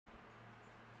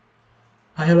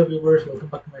Hi, hello viewers, welcome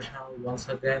back to my channel. Once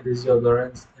again, this is your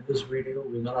Dharanz. In this video,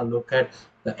 we're gonna look at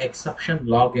the exception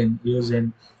login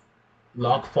using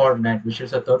Log4net, which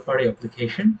is a third-party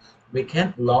application. We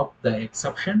can log the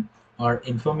exception or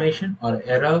information or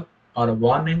error or a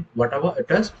warning, whatever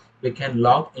it is. We can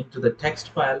log into the text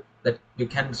file that we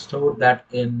can store that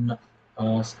in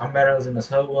somewhere else in a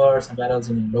server, somewhere else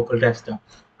in a local desktop.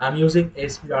 I'm using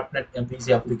ASP.NET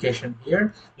MVC application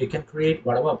here. You can create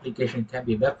whatever application. It can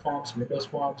be web forms, Windows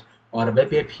forms, or a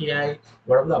web API,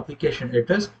 whatever the application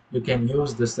it is. You can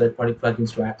use this third-party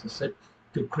plugins to access it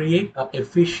to create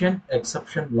efficient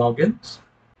exception logins.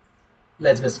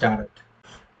 Let's get started.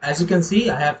 As you can see,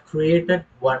 I have created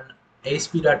one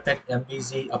ASP.NET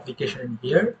MVC application in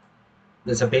here.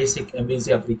 There's a basic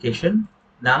MVC application.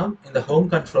 Now in the home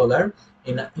controller,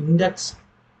 in an index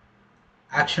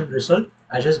action result,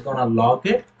 I just gonna log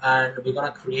it and we're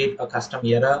gonna create a custom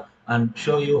error and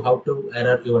show you how to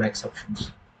error your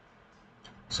exceptions.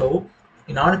 So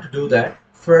in order to do that,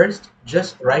 first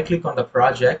just right click on the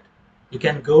project. You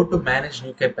can go to manage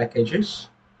NuGet packages.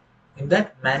 In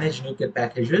that manage NuGet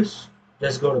packages,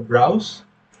 just go to browse,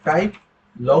 type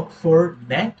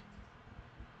log4net.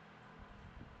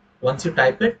 Once you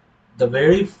type it, the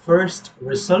very first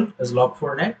result is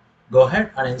log4net. Go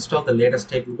ahead and install the latest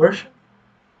stable version.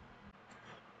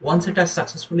 Once it has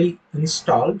successfully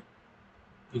installed,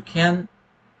 you can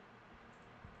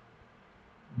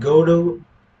go to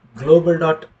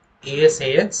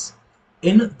global.axax.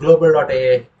 In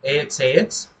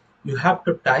global.axax, you have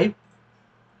to type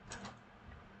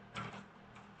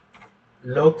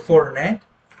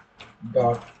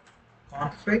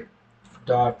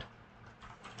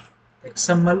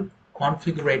log4net.config.xml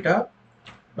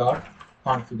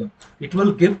configurator.configure. It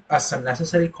will give us some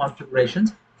necessary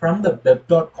configurations from the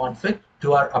web.config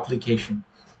to our application.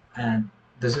 And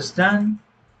this is done.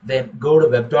 Then go to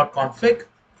web.config.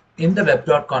 In the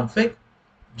web.config,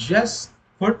 just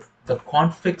put the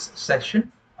configs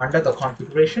section under the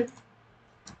configuration.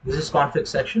 This is config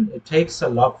section. It takes a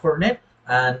log4net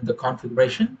and the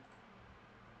configuration.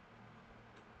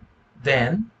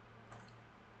 Then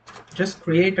just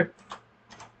create a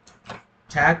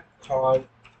tag called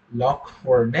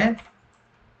log4net.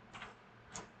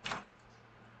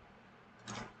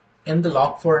 In the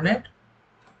log4net,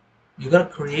 you're going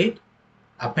to create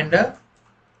appender.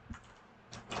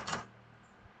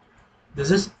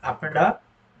 This is appender.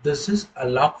 This is a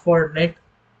log4net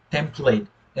template.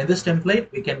 In this template,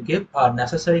 we can give our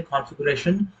necessary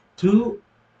configuration to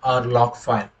our log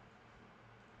file.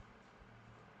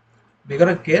 We're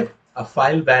going to give a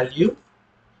file value.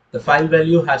 The file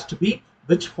value has to be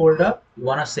which folder you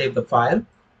want to save the file.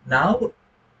 Now,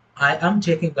 I am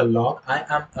taking a log. I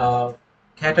am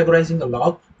categorizing the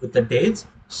log with the dates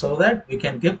so that we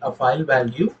can give a file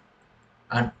value,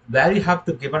 and where you have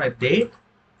to give on a date,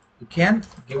 you can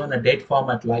give on a date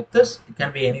format like this. It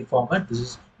can be any format. This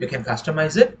is, you can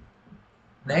customize it.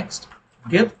 Next,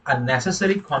 give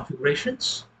unnecessary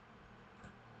configurations.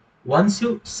 Once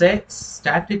you say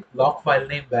static log file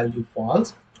name value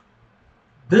false,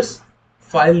 this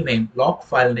file name, log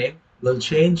file name, will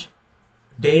change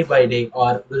day by day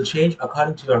or will change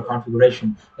according to your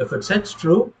configuration. If it sets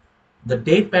true, the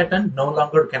date pattern no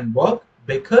longer can work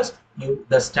because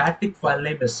the static file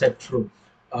name is set true.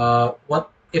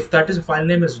 If that is a file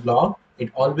name is log,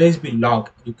 it always be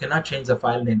log. You cannot change the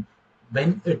file name.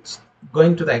 When it's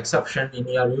going to the exception and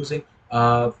you are using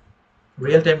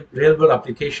real-time, real-world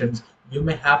applications, you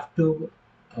may have to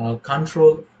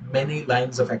control many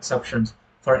lines of exceptions.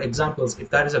 For examples, if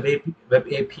there is a web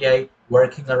API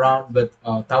working around with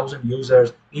 1,000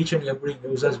 users, each and every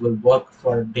users will work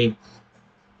for a day.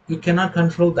 You cannot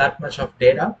control that much of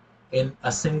data in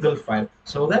a single file,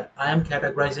 so that I am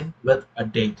categorizing with a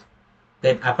date.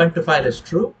 Then append to file is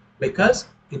true because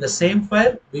in the same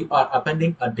file we are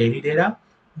appending a daily data.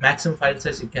 Maximum file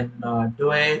size you can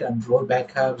do it, and roll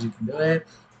backups you can do it.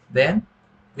 Then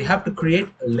we have to create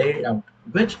a layout,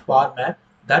 which format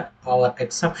that our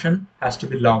exception has to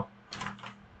be logged.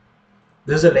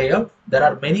 This is a layout. There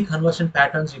are many conversion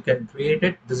patterns you can create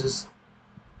it. This is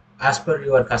as per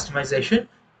your customization,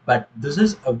 but this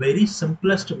is a very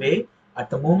simplest way. At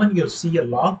the moment you'll see a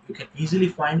log, you can easily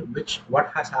find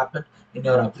what has happened in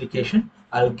your application.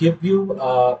 I'll give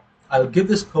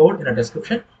this code in a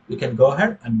description. You can go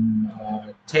ahead and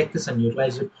take this and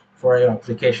utilize it for your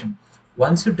application.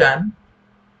 Once you're done,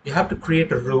 you have to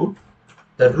create a root.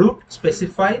 The root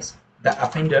specifies the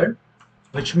appender,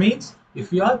 which means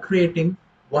if you are creating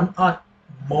one or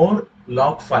more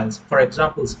log files, for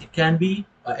example, it can be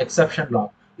exception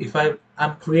log. If I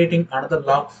am creating another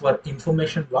log for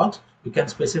information logs, you can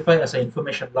specify as a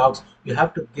information logs. You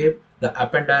have to give the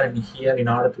appender in here in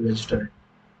order to register it.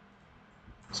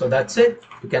 So that's it.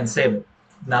 You can save it.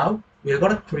 Now we are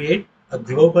going to create a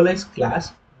globalized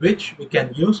class which we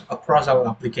can use across our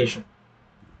application.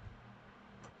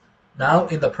 Now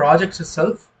in the project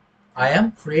itself, I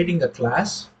am creating a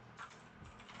class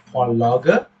called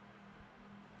logger.cs.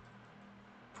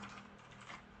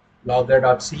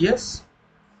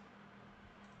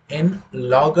 In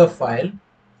logger file,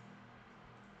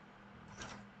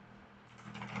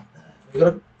 we're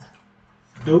going to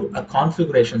do a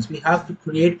configurations. We have to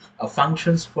create a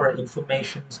functions for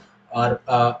informations or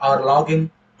our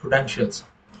logging credentials.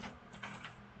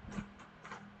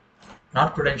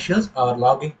 Not credentials, our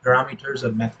logging parameters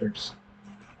or methods.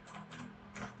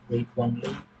 Wait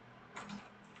only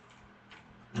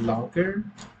logger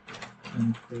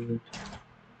and create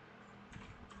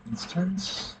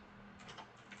instance.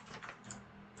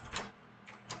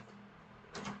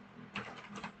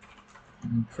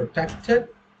 And protected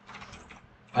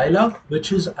ilog,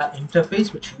 which is an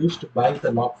interface which used by the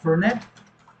Log4net.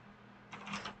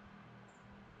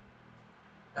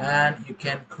 And you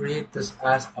can create this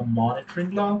as a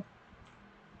monitoring log.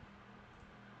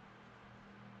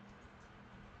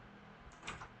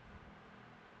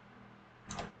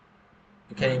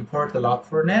 You can import the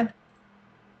Log4net.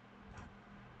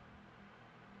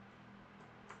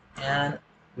 And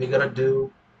we're going to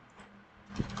do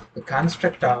the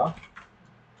constructor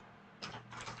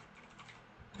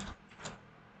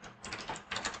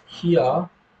here.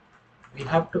 We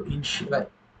have to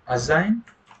assign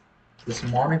this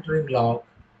monitoring log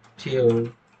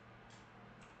to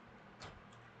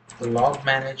the log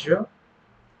manager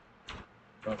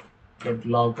get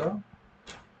logger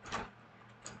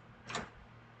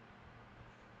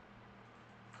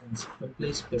and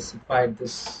simply specify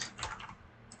this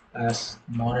as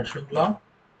monitoring log.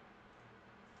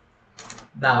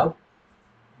 Now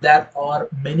there are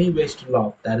many ways to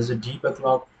log. There is a debug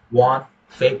log, warn,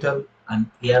 fatal, and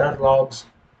error logs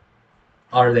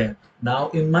are there. Now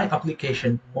in my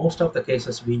application, most of the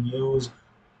cases we use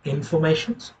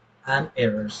informations and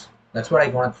errors. That's what I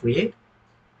want to create.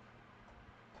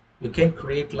 You can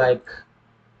create like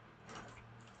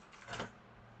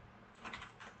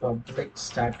public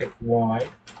static void.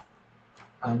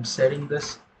 I'm setting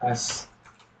this as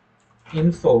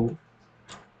info.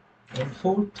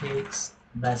 Info takes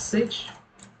message.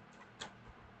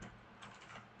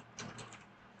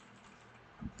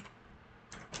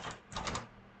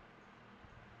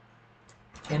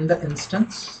 In the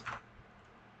instance,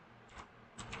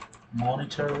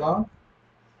 monitor log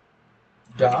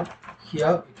dot,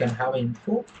 here you can have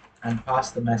info and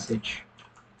pass the message.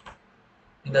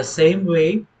 In the same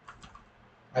way,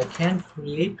 I can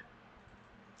create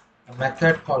a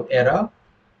method called error.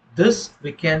 This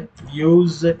we can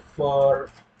use it for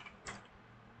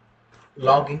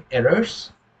logging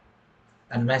errors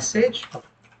and message.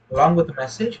 Along with the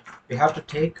message, we have to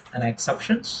take an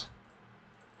exceptions.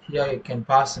 Here you can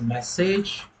pass a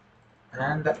message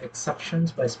and the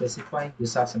exceptions by specifying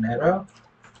this as an error.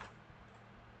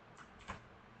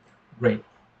 Great.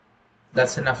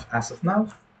 That's enough as of now.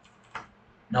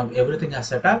 Now everything is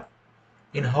set up.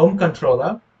 In home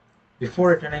controller, before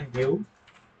returning view,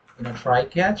 in a try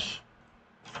catch,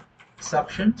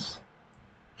 exceptions,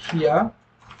 here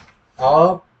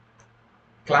our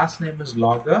class name is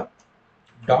logger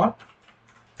dot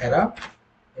error.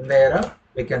 In the error,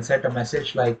 we can set a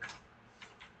message like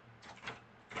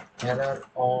error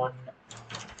on.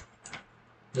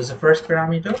 This is the first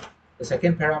parameter. The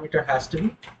second parameter has to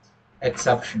be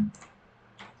exception.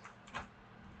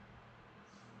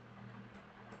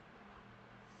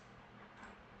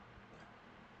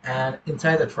 And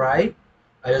inside the try,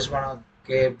 I just want to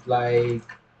give like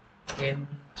int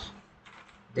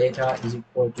data is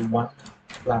equal to 1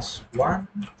 plus 1.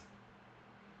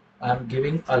 I'm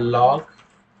giving a log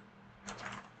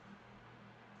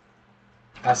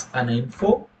as an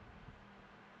info.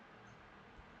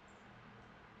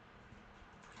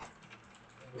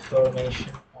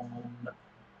 Information on,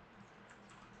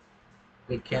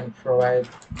 we can provide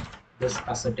this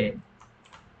as a date.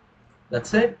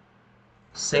 That's it.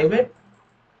 Save it.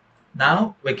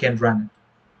 Now we can run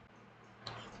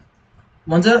it.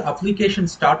 Once our application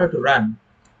started to run,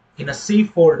 in a C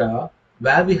folder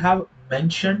where we have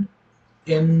mentioned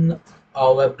in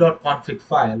our web.config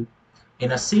file,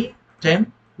 in a C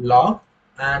temp log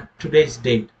and today's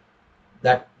date,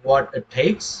 that what it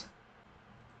takes.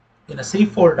 In a C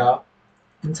folder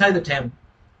inside the temp,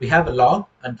 we have a log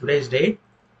and today's date.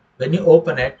 When you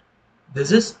open it,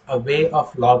 this is a way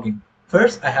of logging.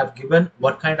 First, I have given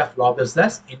what kind of log is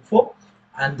this, info,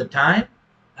 and the time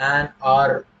and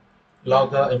our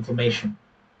logger information.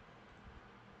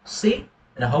 See,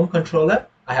 in a home controller,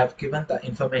 I have given the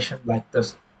information like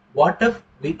this. What if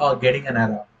we are getting an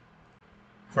error?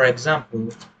 For example,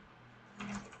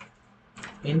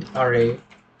 int array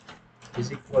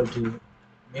is equal to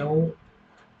new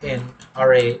int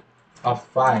array of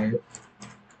 5.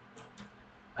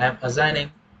 I am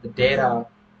assigning the data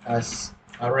as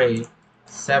array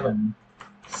 7.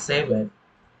 Save it,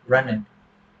 run it.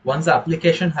 Once the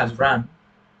application has run,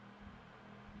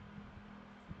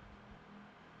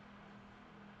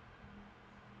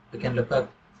 we can look at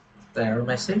the error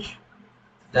message.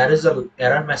 There is an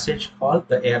error message called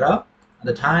the error, and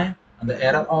the time, and the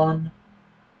error on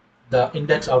the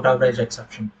index out of range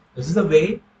exception. This is the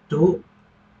way to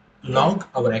log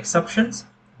our exceptions.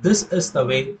 This is the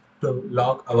way to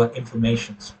log our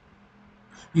informations.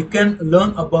 You can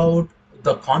learn about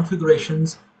the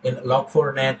configurations in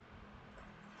Log4net.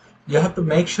 You have to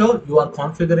make sure you are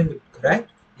configuring it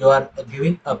correct. You are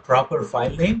giving a proper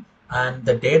file name and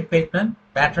the date pattern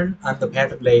and the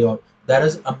pattern layout. There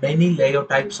is a many layout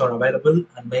types are available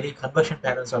and many conversion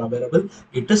patterns are available.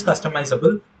 It is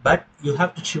customizable, but you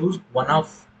have to choose one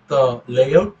of the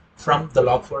layout from the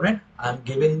Log4net. I'm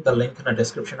giving the link in the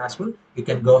description as well. You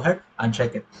can go ahead and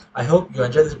check it. I hope you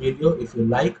enjoy this video. If you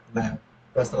like,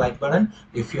 press the like button.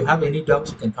 If you have any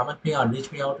doubts, you can comment me or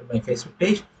reach me out on my Facebook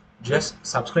page. Just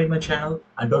subscribe my channel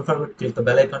and don't forget to click the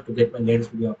bell icon to get my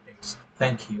latest video updates.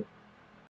 Thank you.